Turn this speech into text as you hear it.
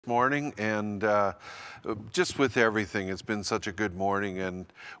Morning, and just with everything, it's been such a good morning, and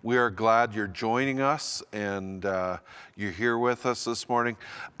we are glad you're joining us, and you're here with us this morning.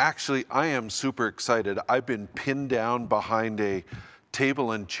 Actually, I am super excited. I've been pinned down behind a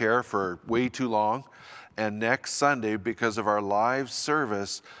table and chair for way too long, and next Sunday, because of our live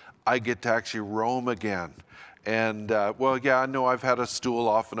service, I get to actually roam again. And well, yeah, I know I've had a stool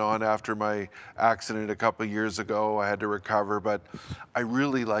off and on after my accident a couple of years ago. I had to recover, but I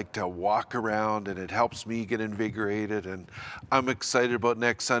really like to walk around, and it helps me get invigorated. And I'm excited about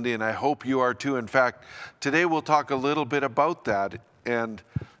next Sunday, and I hope you are too. In fact, today we'll talk a little bit about that. And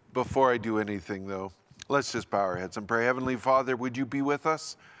before I do anything, though, let's just bow our heads and pray. Heavenly Father, would you be with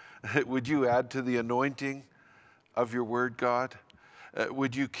us? Would you add to the anointing of your word, God?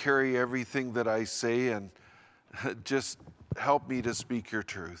 Would you carry everything that I say, and just help me to speak your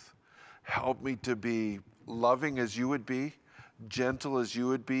truth. Help me to be loving as you would be, gentle as you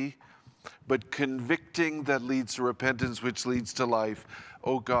would be, but convicting that leads to repentance, which leads to life.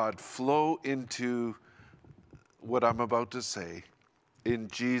 Oh God, flow into what I'm about to say. In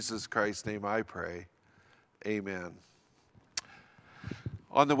Jesus Christ's name I pray. Amen.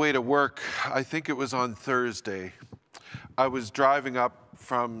 On the way to work, I think it was on Thursday, I was driving up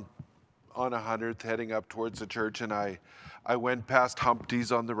from on 100th, heading up towards the church, and I went past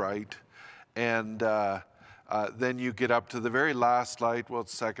Humpty's on the right, and then you get up to the very last light, well,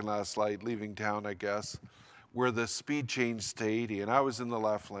 it's second last light, leaving town, I guess, where the speed changed to 80, and I was in the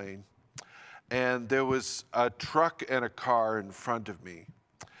left lane, and there was a truck and a car in front of me.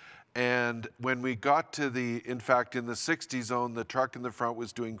 And when we got to in fact, in the 60 zone, the truck in the front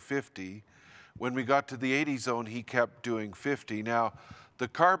was doing 50. When we got to the 80 zone, he kept doing 50. Now, the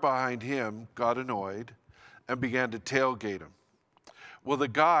car behind him got annoyed and began to tailgate him. Well, the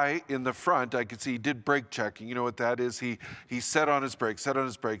guy in the front, I could see he did brake checking. You know what that is? He set on his brakes,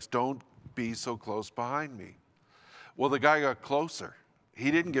 Don't be so close behind me. Well, the guy got closer.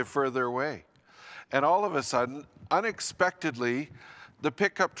 He didn't get further away. And all of a sudden, unexpectedly, the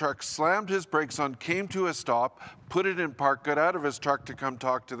pickup truck slammed his brakes on, came to a stop, put it in park, got out of his truck to come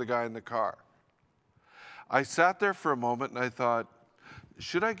talk to the guy in the car. I sat there for a moment and I thought,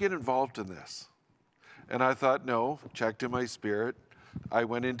 should I get involved in this? And I thought, no, checked in my spirit. I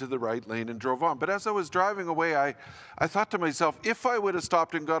went into the right lane and drove on. But as I was driving away, I thought to myself, if I would have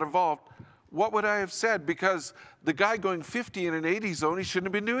stopped and got involved, what would I have said? Because the guy going 50 in an 80 zone, he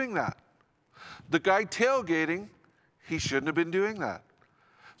shouldn't have been doing that. The guy tailgating, he shouldn't have been doing that.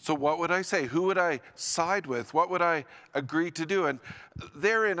 So what would I say? Who would I side with? What would I agree to do? And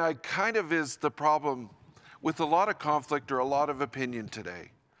therein kind of is the problem with a lot of conflict or a lot of opinion today.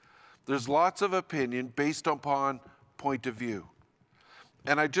 There's lots of opinion based upon point of view.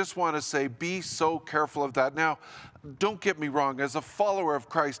 And I just want to say, be so careful of that. Now, don't get me wrong. As a follower of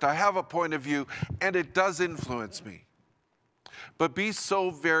Christ, I have a point of view, and it does influence me. But be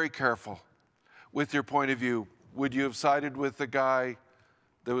so very careful with your point of view. Would you have sided with the guy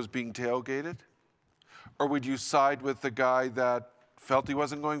that was being tailgated? Or would you side with the guy that felt he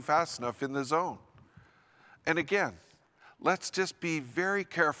wasn't going fast enough in the zone? And again, let's just be very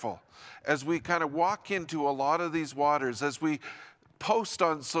careful as we kind of walk into a lot of these waters, as we post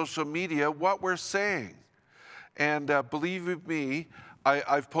on social media what we're saying. And believe me,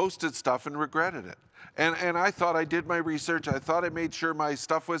 I've posted stuff and regretted it. And I thought I did my research. I thought I made sure my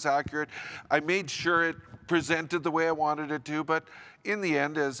stuff was accurate. I made sure it presented the way I wanted it to. But in the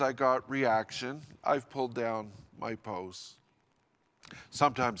end, as I got reaction, I've pulled down my posts.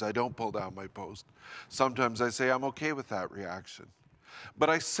 Sometimes I don't pull down my post. Sometimes I say I'm okay with that reaction. But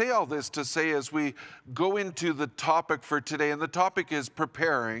I say all this to say, as we go into the topic for today, and the topic is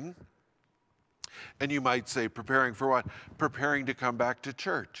preparing, and you might say, preparing for what? Preparing to come back to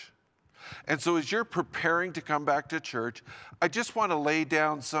church. And so as you're preparing to come back to church, I just want to lay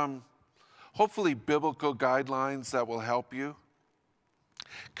down some, hopefully, biblical guidelines that will help you,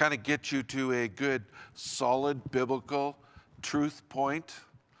 kind of get you to a good, solid biblical truth point.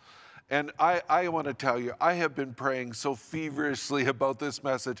 And I want to tell you, I have been praying so feverishly about this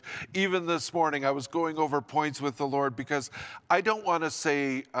message. Even this morning, I was going over points with the Lord because I don't want to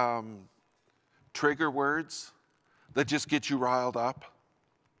say trigger words that just get you riled up.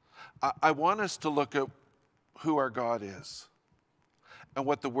 I want us to look at who our God is and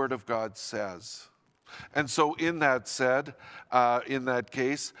what the Word of God says. And so in that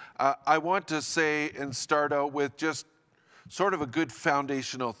case, I want to say and start out with just sort of a good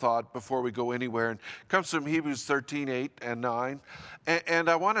foundational thought before we go anywhere. And it comes from Hebrews 13, 8 and 9. And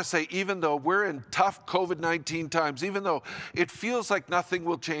I want to say, even though we're in tough COVID-19 times, even though it feels like nothing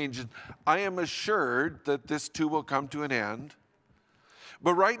will change, I am assured that this too will come to an end.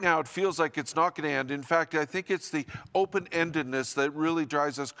 But right now, it feels like it's not going to end. In fact, I think it's the open-endedness that really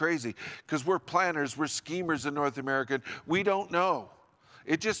drives us crazy, because we're planners, we're schemers in North America. We don't know.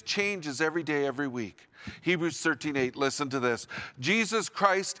 It just changes every day, every week. Hebrews 13:8, listen to this. Jesus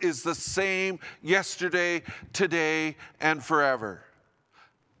Christ is the same yesterday, today, and forever.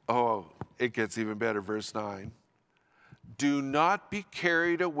 Oh, it gets even better. Verse 9. Do not be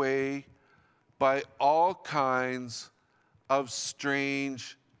carried away by all kinds of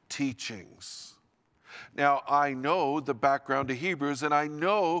strange teachings. Now, I know the background to Hebrews, and I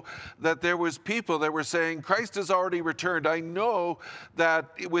know that there was people that were saying Christ has already returned. I know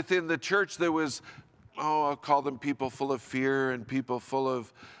that within the church there was, I'll call them people full of fear and people full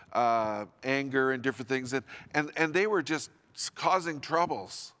of anger and different things. And they were just causing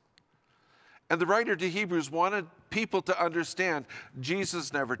troubles. And the writer to Hebrews wanted people to understand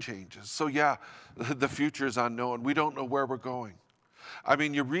Jesus never changes. So yeah, the future is unknown. We don't know where we're going. I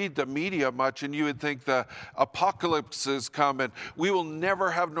mean, you read the media much and you would think the apocalypse is coming. We will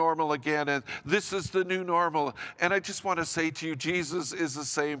never have normal again, and this is the new normal. And I just want to say to you, Jesus is the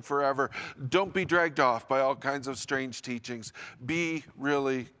same forever. Don't be dragged off by all kinds of strange teachings. Be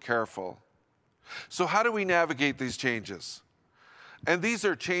really careful. So how do we navigate these changes? And these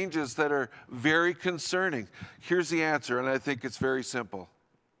are changes that are very concerning. Here's the answer, and I think it's very simple.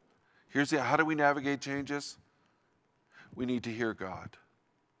 How do we navigate changes? We need to hear God.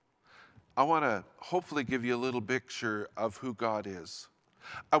 I want to hopefully give you a little picture of who God is.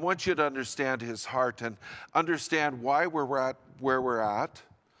 I want you to understand his heart and understand why we're at where we're at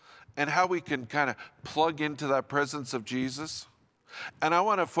and how we can kind of plug into that presence of Jesus. And I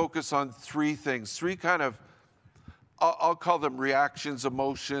want to focus on three things, three kind of, I'll call them reactions,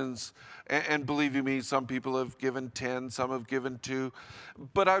 emotions, and believe you me, some people have given 10, some have given 2.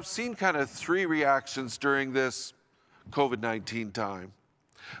 But I've seen kind of 3 reactions during this COVID-19 time.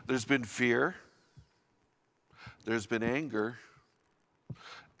 There's been fear, there's been anger,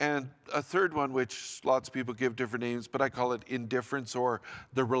 and a third one, which lots of people give different names, but I call it indifference, or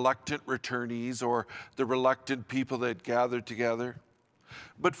the reluctant returnees, or the reluctant people that gathered together.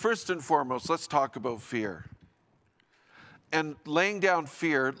 But first and foremost, let's talk about fear. And laying down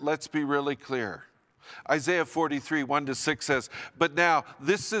fear, let's be really clear. Isaiah 43, 1-6 says, "But now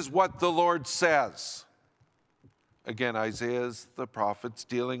this is what the Lord says." Again, Isaiah's the prophet's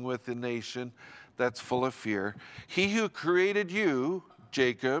dealing with a nation that's full of fear. "He who created you,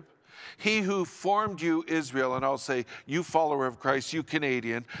 Jacob, he who formed you, Israel," and I'll say, you follower of Christ, you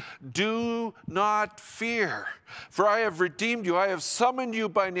Canadian, "do not fear, for I have redeemed you. I have summoned you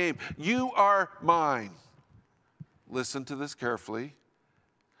by name. You are mine." Listen to this carefully.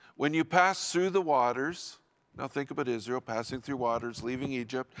 "When you pass through the waters," now think about Israel passing through waters, leaving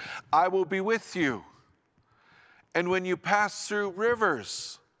Egypt, "I will be with you. And when you pass through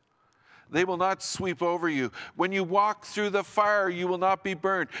rivers, they will not sweep over you. When you walk through the fire, you will not be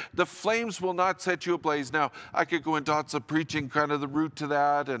burned. The flames will not set you ablaze." Now, I could go into lots of preaching, kind of the root to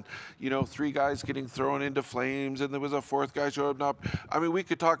that, and, 3 guys getting thrown into flames, and there was a 4th guy showing up. I mean, we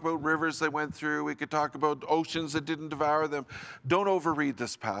could talk about rivers they went through. We could talk about oceans that didn't devour them. Don't overread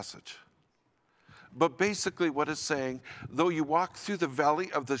this passage. But basically what it's saying, though you walk through the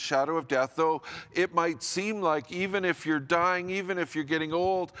valley of the shadow of death, though it might seem like even if you're dying, even if you're getting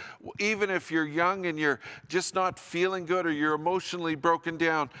old, even if you're young and you're just not feeling good or you're emotionally broken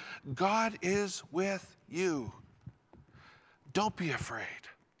down, God is with you. Don't be afraid.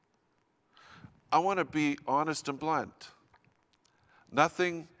 I want to be honest and blunt.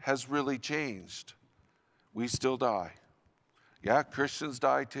 Nothing has really changed. We still die. Yeah, Christians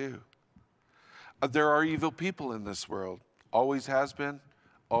die too. There are evil people in this world. Always has been,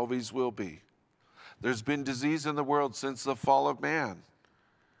 always will be. There's been disease in the world since the fall of man.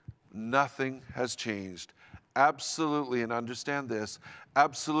 Nothing has changed. Absolutely, and understand this,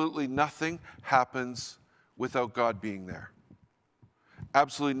 absolutely nothing happens without God being there.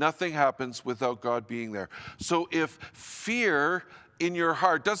 Absolutely nothing happens without God being there. So if fear in your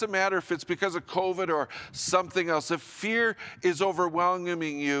heart, doesn't matter if it's because of COVID or something else, if fear is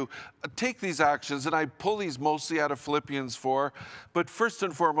overwhelming you, take these actions, and I pull these mostly out of Philippians 4, but first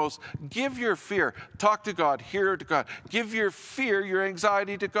and foremost, give your fear, talk to God, hear to God, give your fear, your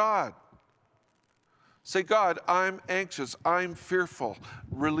anxiety to God. Say, "God, I'm anxious, I'm fearful,"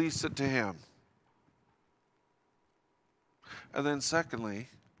 release it to Him. And then secondly,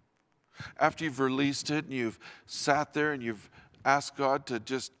 after you've released it and you've sat there and you've asked God to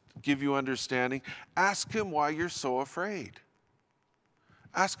just give you understanding, ask Him why you're so afraid.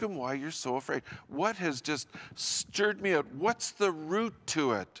 Ask Him why you're so afraid. What has just stirred me out? What's the root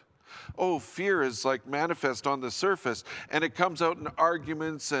to it? Oh, fear is like manifest on the surface, and it comes out in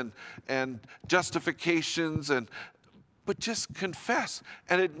arguments and justifications, but just confess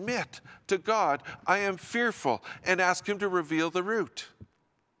and admit to God, I am fearful, and ask him to reveal the root.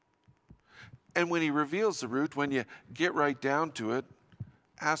 And when he reveals the root, when you get right down to it,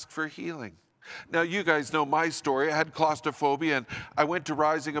 ask for healing. Now, you guys know my story. I had claustrophobia, and I went to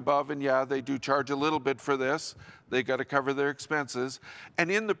Rising Above, and yeah, they do charge a little bit for this. They got to cover their expenses.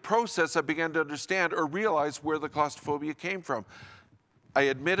 And in the process, I began to understand or realize where the claustrophobia came from. I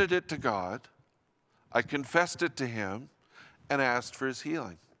admitted it to God, I confessed it to him, and asked for his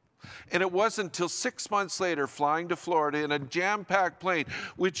healing. And it wasn't until 6 months later, flying to Florida in a jam-packed plane,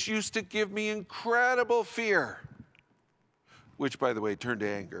 which used to give me incredible fear, which, by the way, turned to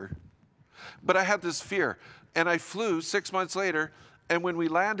anger. But I had this fear, and I flew 6 months later, and when we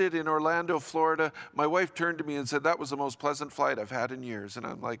landed in Orlando, Florida, my wife turned to me and said, that was the most pleasant flight I've had in years. And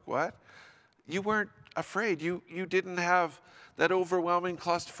I'm like, what? You weren't afraid. You didn't have that overwhelming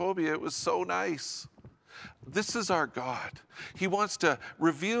claustrophobia. It was so nice. This is our God. He wants to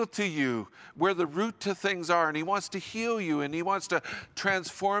reveal to you where the root to things are, and he wants to heal you, and he wants to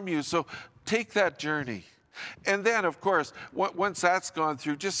transform you. So take that journey. And then, of course, once that's gone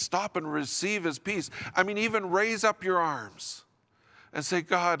through, just stop and receive his peace. I mean, even raise up your arms and say,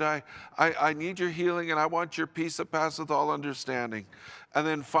 God, I need your healing, and I want your peace that passeth all understanding. And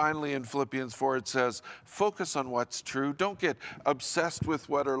then finally in Philippians 4, it says, focus on what's true. Don't get obsessed with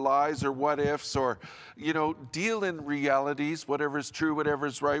what are lies or what ifs, or, deal in realities, whatever's true,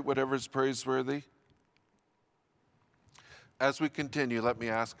 whatever's right, whatever's praiseworthy. As we continue, let me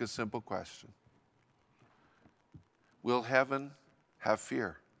ask a simple question. Will heaven have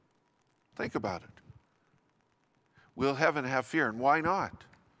fear? Think about it. Will heaven have fear? And why not?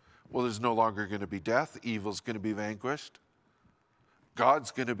 Well, there's no longer going to be death. Evil's going to be vanquished. God's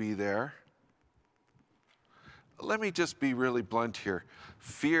going to be there. Let me just be really blunt here.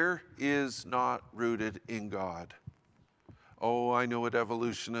 Fear is not rooted in God. Oh, I know what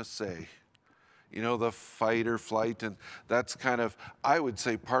evolutionists say. The fight or flight, and that's kind of, I would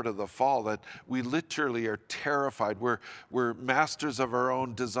say, part of the fall, that we literally are terrified. We're masters of our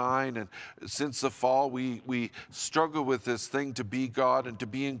own design, and since the fall, we struggle with this thing to be God and to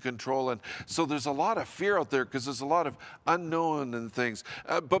be in control, and so there's a lot of fear out there because there's a lot of unknown and things.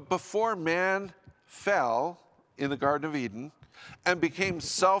 But before man fell in the Garden of Eden and became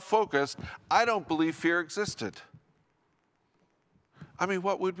self-focused, I don't believe fear existed. I mean,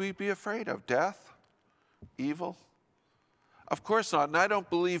 what would we be afraid of? Death? Evil? Of course not. And I don't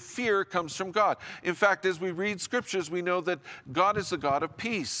believe fear comes from God. In fact, as we read scriptures, we know that God is the God of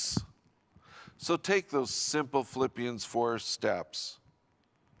peace. So take those simple Philippians 4 steps.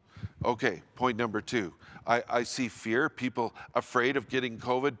 Okay, point number 2. I see fear, people afraid of getting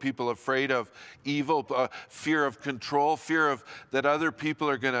COVID, people afraid of evil, fear of control, fear of that other people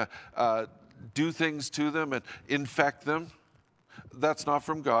are going to do things to them and infect them. That's not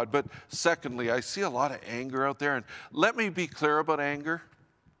from God. But secondly, I see a lot of anger out there. And let me be clear about anger.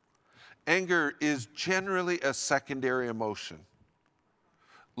 Anger is generally a secondary emotion.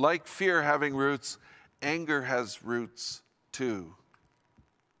 Like fear having roots, anger has roots too.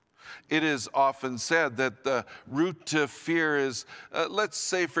 It is often said that the root to fear is, let's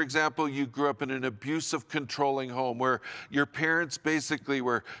say, for example, you grew up in an abusive, controlling home where your parents basically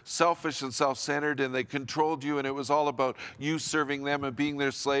were selfish and self-centered, and they controlled you, and it was all about you serving them and being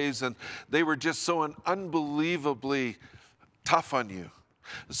their slaves, and they were just so unbelievably tough on you.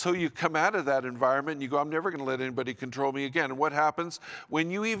 So you come out of that environment and you go, I'm never going to let anybody control me again. And what happens? When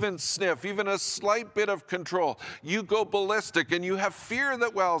you even sniff, even a slight bit of control, you go ballistic and you have fear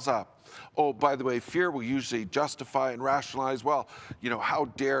that wells up. Oh, by the way, fear will usually justify and rationalize, well, how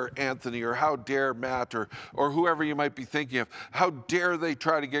dare Anthony, or how dare Matt, or whoever you might be thinking of, how dare they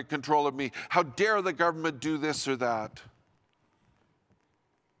try to get control of me? How dare the government do this or that?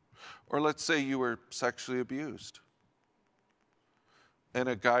 Or let's say you were sexually abused, and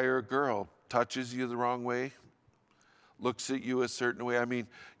a guy or a girl touches you the wrong way, looks at you a certain way. I mean,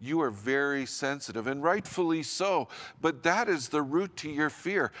 you are very sensitive, and rightfully so, but that is the root to your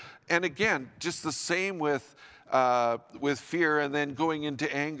fear. And again, just the same with fear and then going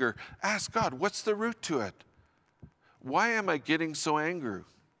into anger. Ask God, what's the root to it? Why am I getting so angry?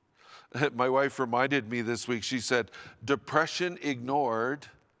 My wife reminded me this week, she said, depression ignored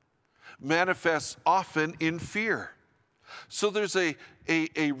manifests often in fear. So there's a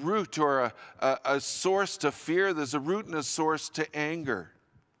root or a source to fear. There's a root and a source to anger.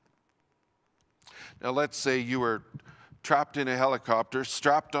 Now let's say you were trapped in a helicopter,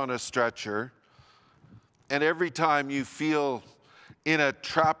 strapped on a stretcher, and every time you feel in a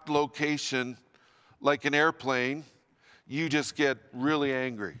trapped location like an airplane, you just get really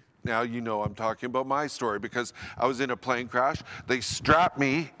angry. Now you know I'm talking about my story because I was in a plane crash. They strapped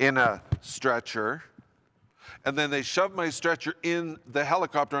me in a stretcher, and then they shoved my stretcher in the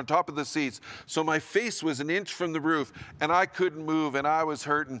helicopter on top of the seats. So my face was an inch from the roof, and I couldn't move, and I was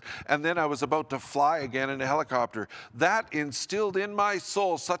hurting. And then I was about to fly again in a helicopter. That instilled in my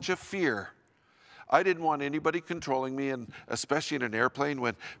soul such a fear. I didn't want anybody controlling me, and especially in an airplane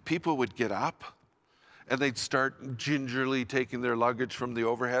when people would get up and they'd start gingerly taking their luggage from the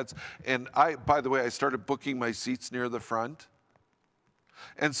overheads. And by the way, I started booking my seats near the front.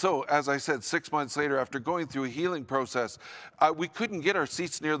 And so, as I said, 6 months later, after going through a healing process, we couldn't get our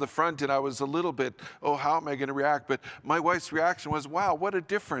seats near the front, and I was a little bit, oh, how am I going to react? But my wife's reaction was, wow, what a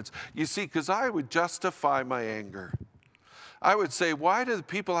difference. You see, because I would justify my anger. I would say, why do the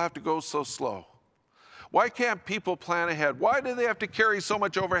people have to go so slow? Why can't people plan ahead? Why do they have to carry so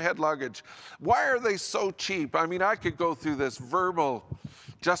much overhead luggage? Why are they so cheap? I mean, I could go through this verbal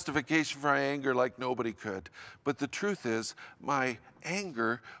justification for my anger like nobody could. But the truth is, my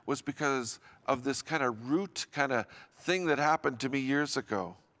anger was because of this kind of root kind of thing that happened to me years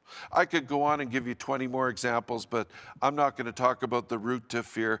ago. I could go on and give you 20 more examples, but I'm not going to talk about the root to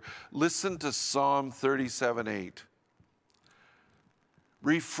fear. Listen to Psalm 37:8.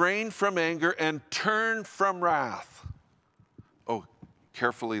 Refrain from anger and turn from wrath. Oh,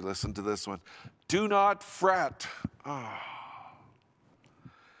 carefully listen to this one. Do not fret. Oh.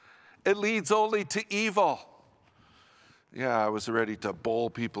 It leads only to evil. Yeah, I was ready to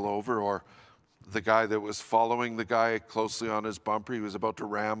bowl people over, or the guy that was following the guy closely on his bumper, he was about to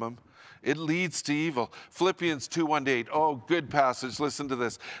ram him. It leads to evil. Philippians 2:1-8. Oh, good passage. Listen to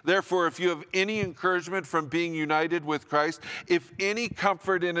this. Therefore, if you have any encouragement from being united with Christ, if any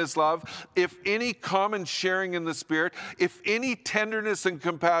comfort in his love, if any common sharing in the Spirit, if any tenderness and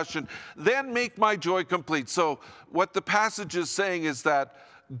compassion, then make my joy complete. So what the passage is saying is that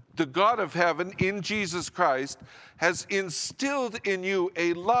the God of heaven in Jesus Christ has instilled in you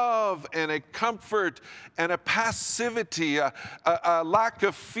a love and a comfort and a passivity, a lack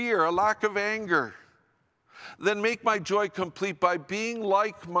of fear, a lack of anger. Then make my joy complete by being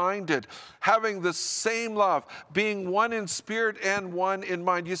like-minded, having the same love, being one in spirit and one in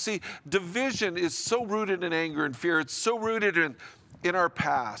mind. You see, division is so rooted in anger and fear. It's so rooted in our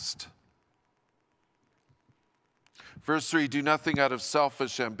past. Verse 3, do nothing out of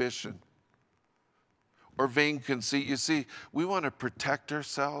selfish ambition or vain conceit. You see, we want to protect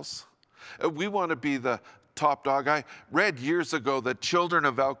ourselves. We want to be the top dog. I read years ago that children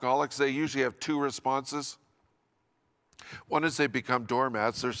of alcoholics, they usually have two responses. One is they become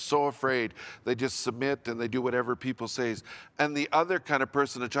doormats. They're so afraid. They just submit and they do whatever people say. And the other kind of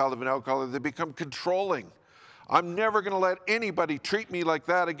person, a child of an alcoholic, they become controlling. I'm never going to let anybody treat me like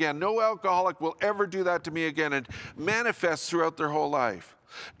that again. No alcoholic will ever do that to me again, and manifests throughout their whole life.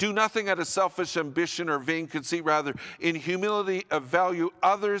 Do nothing out of selfish ambition or vain conceit. Rather, in humility, value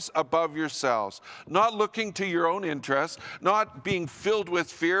others above yourselves, not looking to your own interests, not being filled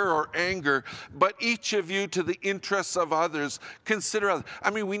with fear or anger, but each of you to the interests of others. Consider others.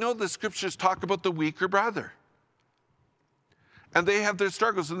 I mean, we know the scriptures talk about the weaker brother. And they have their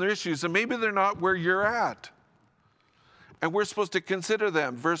struggles and their issues, and maybe they're not where you're at. And we're supposed to consider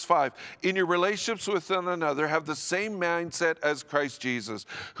them. Verse 5, in your relationships with one another, have the same mindset as Christ Jesus,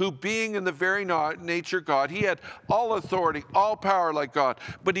 who being in the very nature God, he had all authority, all power like God,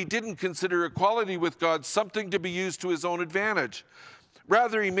 but he didn't consider equality with God something to be used to his own advantage.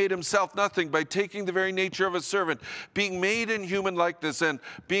 Rather, he made himself nothing by taking the very nature of a servant, being made in human likeness and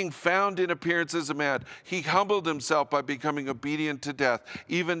being found in appearance as a man. He humbled himself by becoming obedient to death,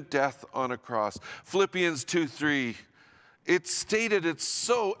 even death on a cross. Philippians 2:3. It's stated it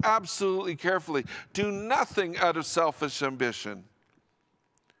so absolutely carefully. Do nothing out of selfish ambition.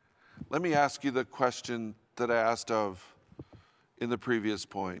 Let me ask you the question that I asked of in the previous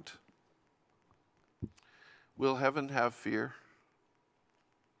point. Will heaven have fear?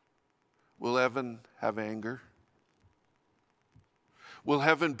 Will heaven have anger? Will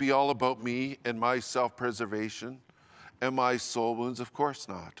heaven be all about me and my self-preservation and my soul wounds? Of course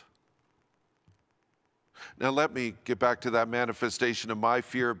not. Now let me get back to that manifestation of my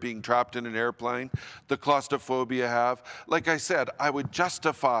fear of being trapped in an airplane, the claustrophobia I have. Like I said, I would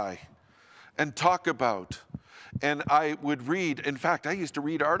justify and talk about, and I would read. In fact, I used to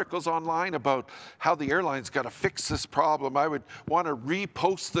read articles online about how the airline's got to fix this problem. I would want to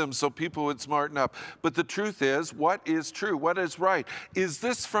repost them so people would smarten up. But the truth is, what is true? What is right? Is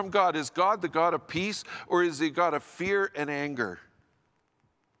this from God? Is God the God of peace, or is he God of fear and anger?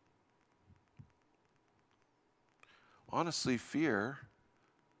 honestly, fear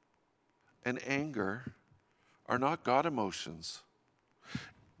and anger are not God emotions.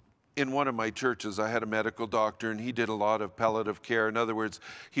 In one of my churches, I had a medical doctor, and he did a lot of palliative care. In other words,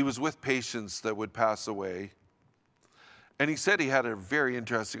 he was with patients that would pass away. And he said he had a very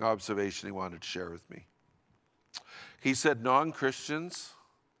interesting observation he wanted to share with me. He said non-Christians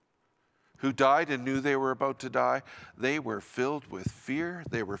who died and knew they were about to die, they were filled with fear,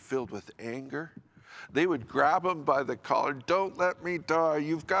 they were filled with anger. They would grab him by the collar, "Don't let me die,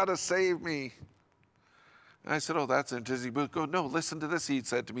 you've got to save me." And I said, "Oh, that's interesting." But go, "No, listen to this," he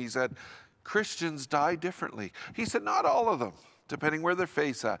said to me. He said, "Christians die differently." He said, "Not all of them, depending where their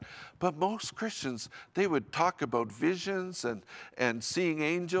faith's at. But most Christians, they would talk about visions and seeing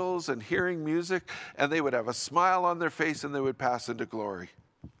angels and hearing music, and they would have a smile on their face, and they would pass into glory."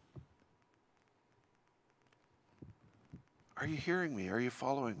 Are you hearing me? Are you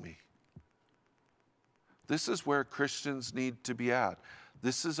following me? This is where Christians need to be at.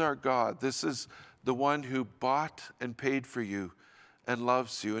 This is our God. This is the one who bought and paid for you and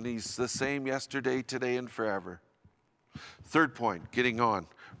loves you. And he's the same yesterday, today, and forever. Third point, getting on,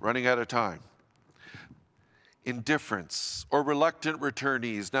 running out of time. Indifference or reluctant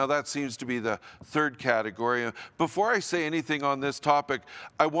returnees. Now that seems to be the third category. Before I say anything on this topic,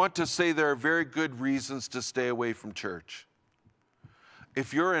 I want to say there are very good reasons to stay away from church.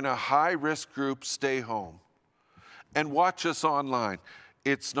 If you're in a high-risk group, stay home and watch us online.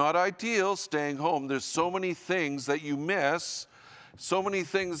 It's not ideal staying home. There's so many things that you miss, so many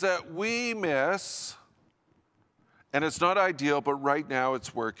things that we miss, and it's not ideal, but right now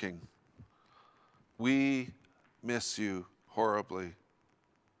it's working. We miss you horribly.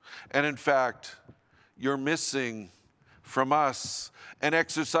 And in fact, you're missing from us and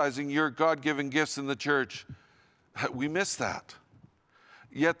exercising your God-given gifts in the church. We miss that.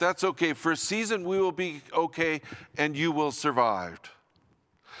 Yet that's okay. For a season, we will be okay, and you will survive.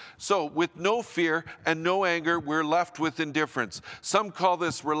 So with no fear and no anger, we're left with indifference. Some call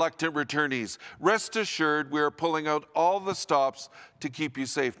this reluctant returnees. Rest assured, we are pulling out all the stops to keep you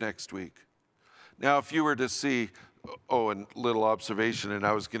safe next week. Now, if you were to see, and little observation, and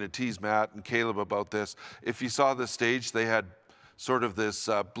I was going to tease Matt and Caleb about this. If you saw the stage, they had sort of this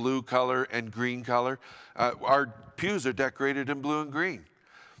blue color and green color. Our pews are decorated in blue and green.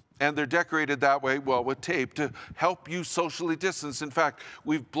 And they're decorated that way, well, with tape to help you socially distance. In fact,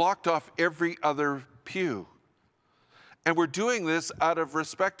 we've blocked off every other pew. And we're doing this out of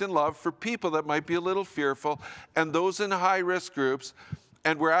respect and love for people that might be a little fearful and those in high-risk groups.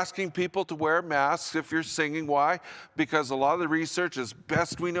 And we're asking people to wear masks if you're singing. Why? Because a lot of the research, as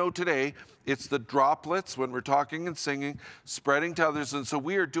best we know today, it's the droplets when we're talking and singing, spreading to others. And so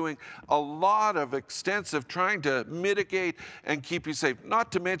we are doing a lot of extensive trying to mitigate and keep you safe.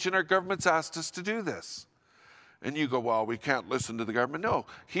 Not to mention our government's asked us to do this. And you go, well, we can't listen to the government. No,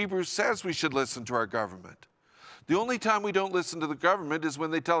 Hebrews says we should listen to our government. The only time we don't listen to the government is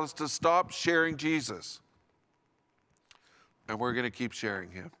when they tell us to stop sharing Jesus. And we're going to keep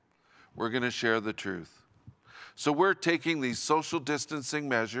sharing him. We're going to share the truth. So we're taking these social distancing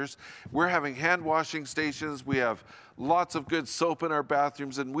measures. We're having hand washing stations. We have lots of good soap in our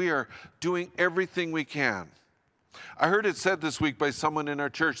bathrooms, and we are doing everything we can. I heard it said this week by someone in our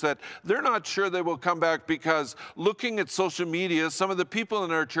church that they're not sure they will come back because looking at social media, some of the people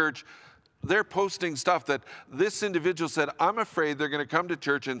in our church, they're posting stuff that this individual said, I'm afraid they're going to come to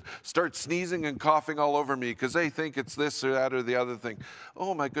church and start sneezing and coughing all over me because they think it's this or that or the other thing.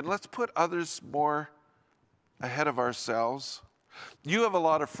 Oh my goodness, let's put others more ahead of ourselves. You have a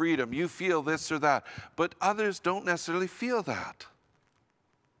lot of freedom. You feel this or that, but others don't necessarily feel that.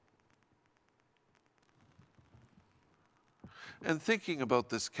 And thinking about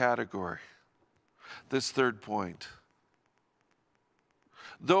this category, this third point,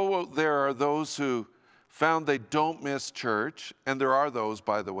 though there are those who found they don't miss church, and there are those,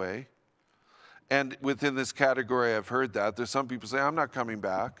 by the way, and within this category I've heard that, there's some people say, I'm not coming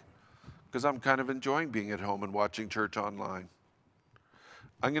back because I'm kind of enjoying being at home and watching church online.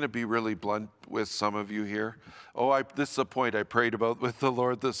 I'm going to be really blunt with some of you here. This is a point I prayed about with the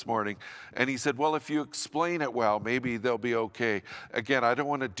Lord this morning. And he said, well, if you explain it well, maybe they'll be okay. Again, I don't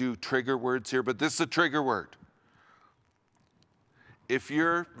want to do trigger words here, but this is a trigger word. If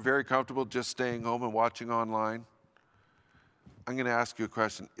you're very comfortable just staying home and watching online, I'm going to ask you a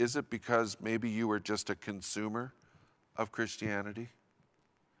question. Is it because maybe you were just a consumer of Christianity?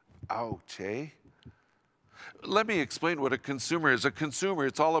 Ouch, eh? Let me explain what a consumer is. A consumer,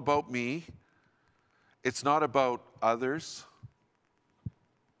 it's all about me. It's not about others.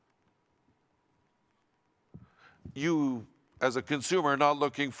 You, as a consumer, are not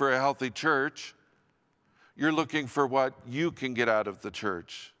looking for a healthy church. You're looking for what you can get out of the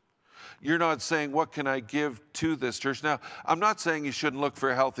church. You're not saying, what can I give to this church? Now, I'm not saying you shouldn't look for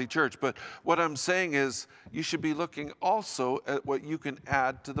a healthy church, but what I'm saying is you should be looking also at what you can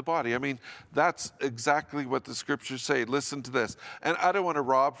add to the body. I mean, that's exactly what the scriptures say. Listen to this. And I don't want to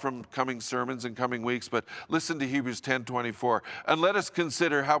rob from coming sermons in coming weeks, but listen to Hebrews 10:24. And let us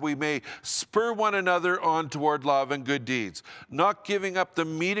consider how we may spur one another on toward love and good deeds, not giving up the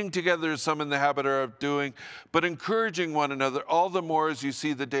meeting together as some in the habit are of doing, but encouraging one another all the more as you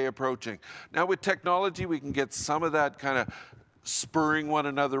see the day approaching. Now with technology, we can get some of that kind of spurring one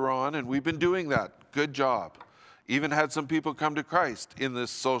another on, and we've been doing that. Good job. Even had some people come to Christ in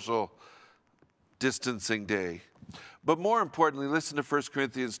this social distancing day. But more importantly, listen to 1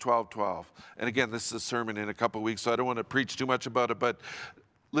 Corinthians 12:12. And again, this is a sermon in a couple of weeks, so I don't want to preach too much about it, but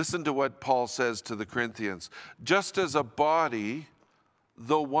listen to what Paul says to the Corinthians. Just as a body,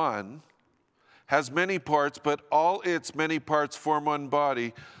 though one, has many parts, but all its many parts form one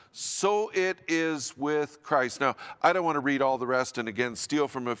body, so it is with Christ. Now, I don't want to read all the rest and again steal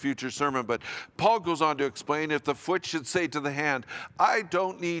from a future sermon, but Paul goes on to explain, if the foot should say to the hand, I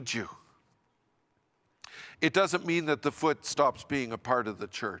don't need you, it doesn't mean that the foot stops being a part of the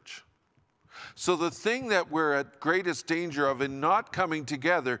church. So the thing that we're at greatest danger of in not coming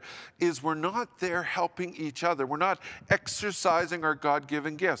together is we're not there helping each other. We're not exercising our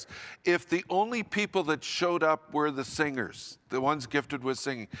God-given gifts. If the only people that showed up were the singers, the ones gifted with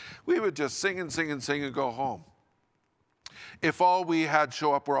singing, we would just sing and sing and sing and go home. If all we had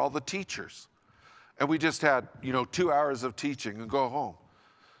show up were all the teachers, and we just had, 2 hours of teaching and go home,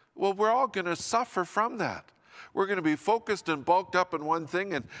 well, we're all going to suffer from that. We're going to be focused and bulked up in one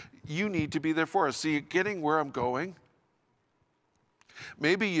thing, and you need to be there for us. See, getting where I'm going?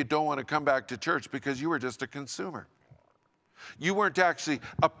 Maybe you don't want to come back to church because you were just a consumer. You weren't actually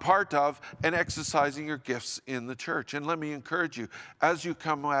a part of and exercising your gifts in the church. And let me encourage you, as you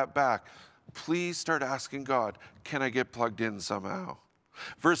come back, please start asking God, can I get plugged in somehow?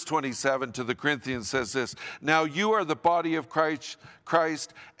 Verse 27 to the Corinthians says this, now you are the body of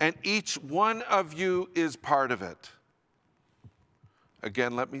Christ, and each one of you is part of it.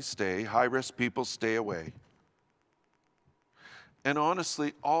 Again, let me stay. High-risk people, stay away. And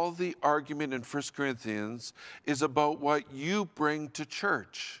honestly, all the argument in 1 Corinthians is about what you bring to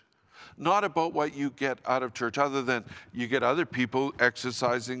church, not about what you get out of church, other than you get other people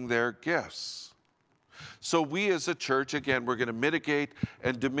exercising their gifts. So we as a church, again, we're going to mitigate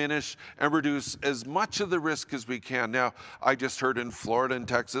and diminish and reduce as much of the risk as we can. Now, I just heard in Florida and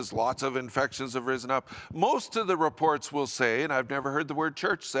Texas, lots of infections have risen up. Most of the reports will say, and I've never heard the word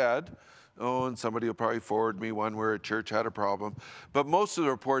church said, and somebody will probably forward me one where a church had a problem, but most of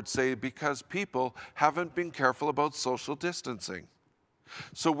the reports say because people haven't been careful about social distancing.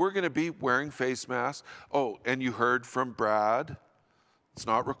 So we're going to be wearing face masks. Oh, and you heard from Brad, it's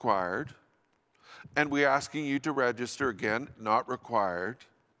not required. And we're asking you to register again, not required.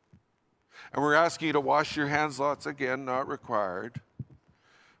 And we're asking you to wash your hands lots again, not required.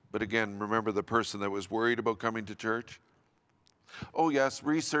 But again, remember the person that was worried about coming to church? Oh yes,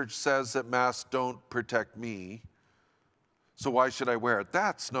 research says that masks don't protect me, so why should I wear it?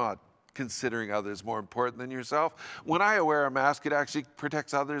 That's not considering others more important than yourself. When I wear a mask, it actually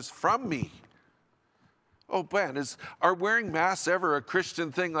protects others from me. Oh, Ben, are wearing masks ever a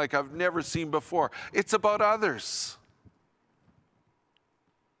Christian thing like I've never seen before? It's about others.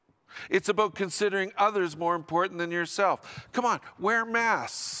 It's about considering others more important than yourself. Come on, wear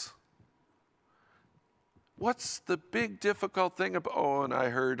masks. What's the big difficult thing about, and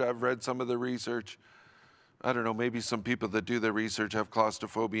I've read some of the research. I don't know, maybe some people that do the research have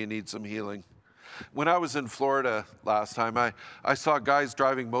claustrophobia and need some healing. When I was in Florida last time, I saw guys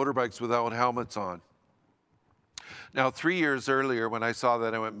driving motorbikes without helmets on. Now, 3 years earlier, when I saw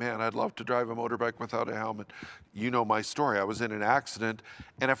that, I went, man, I'd love to drive a motorbike without a helmet. You know my story. I was in an accident,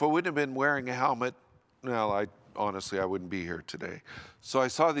 and if I wouldn't have been wearing a helmet, well, honestly, I wouldn't be here today. So I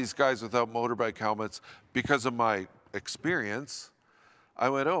saw these guys without motorbike helmets. Because of my experience, I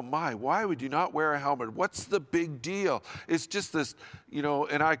went, oh my, why would you not wear a helmet? What's the big deal? It's just this,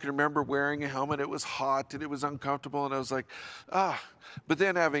 and I can remember wearing a helmet. It was hot and it was uncomfortable, and I was like, But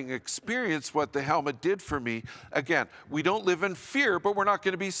then having experienced what the helmet did for me, again, we don't live in fear, but we're not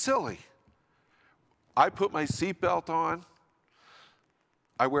going to be silly. I put my seatbelt on.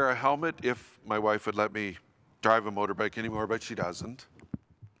 I wear a helmet if my wife would let me drive a motorbike anymore, but she doesn't.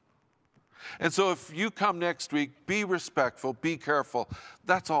 And so if you come next week, be respectful, be careful.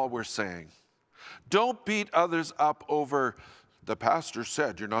 That's all we're saying. Don't beat others up over, the pastor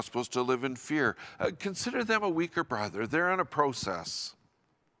said you're not supposed to live in fear. Consider them a weaker brother. They're in a process.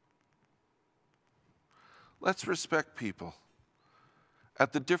 Let's respect people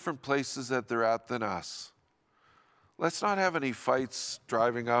at the different places that they're at than us. Let's not have any fights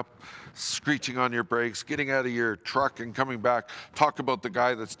driving up, screeching on your brakes, getting out of your truck and coming back. Talk about the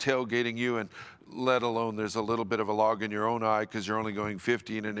guy that's tailgating you, and let alone there's a little bit of a log in your own eye because you're only going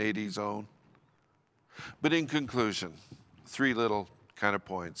 50 in an 80 zone. But in conclusion, 3 little kind of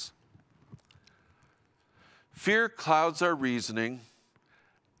points. Fear clouds our reasoning,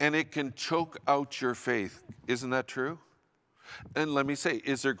 and it can choke out your faith. Isn't that true? And let me say,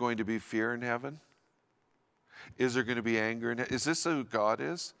 is there going to be fear in heaven? Is there going to be anger in heaven? Is this who God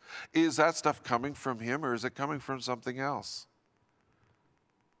is? Is that stuff coming from him, or is it coming from something else?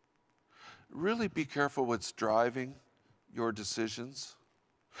 Really be careful what's driving your decisions.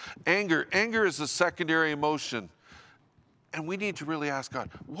 Anger is a secondary emotion. And we need to really ask God,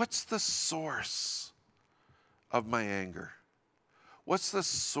 what's the source of my anger? What's the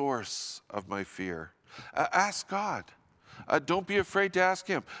source of my fear? Ask God. Don't be afraid to ask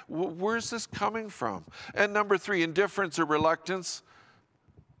him, where's this coming from? And number 3, indifference or reluctance.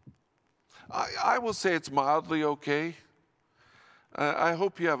 I will say it's mildly okay. I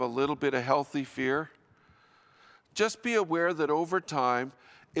hope you have a little bit of healthy fear. Just be aware that over time,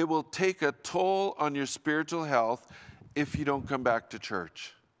 it will take a toll on your spiritual health if you don't come back to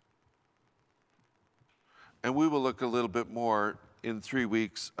church. And we will look a little bit more in 3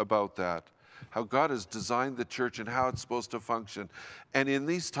 weeks about that, how God has designed the church and how it's supposed to function. And in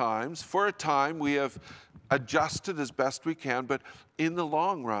these times, for a time, we have adjusted as best we can, but in the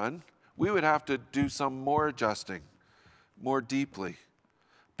long run, we would have to do some more adjusting, more deeply,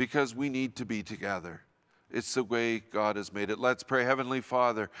 because we need to be together. It's the way God has made it. Let's pray. Heavenly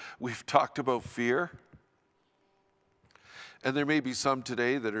Father, we've talked about fear, and there may be some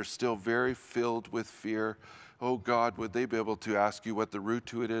today that are still very filled with fear. Oh God, would they be able to ask you what the root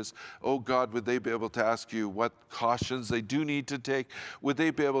to it is? Oh God, would they be able to ask you what cautions they do need to take? Would they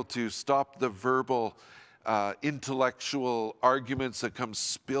be able to stop the verbal, intellectual arguments that come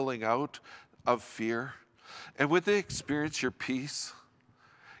spilling out of fear? And would they experience your peace?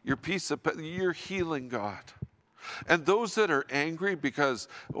 Your peace, your healing, God. And those that are angry because,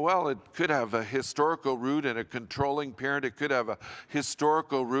 well, it could have a historical root in a controlling parent. It could have a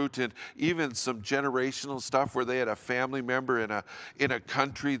historical root in even some generational stuff where they had a family member in a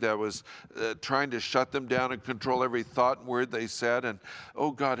country that was trying to shut them down and control every thought and word they said. And,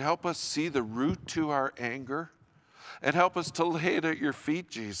 oh, God, help us see the root to our anger and help us to lay it at your feet,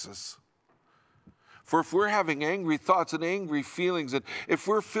 Jesus. For if we're having angry thoughts and angry feelings, and if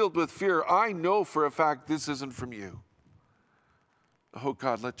we're filled with fear, I know for a fact this isn't from you. Oh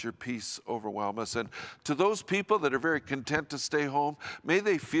God, let your peace overwhelm us. And to those people that are very content to stay home, may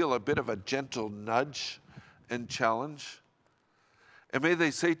they feel a bit of a gentle nudge and challenge. And may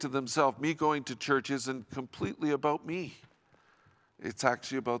they say to themselves, me going to church isn't completely about me. It's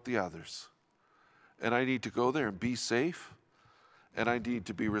actually about the others. And I need to go there and be safe. And I need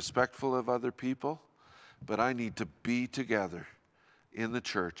to be respectful of other people. But I need to be together in the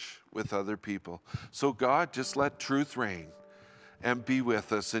church with other people. So God, just let truth reign and be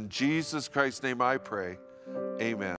with us. In Jesus Christ's name I pray, amen.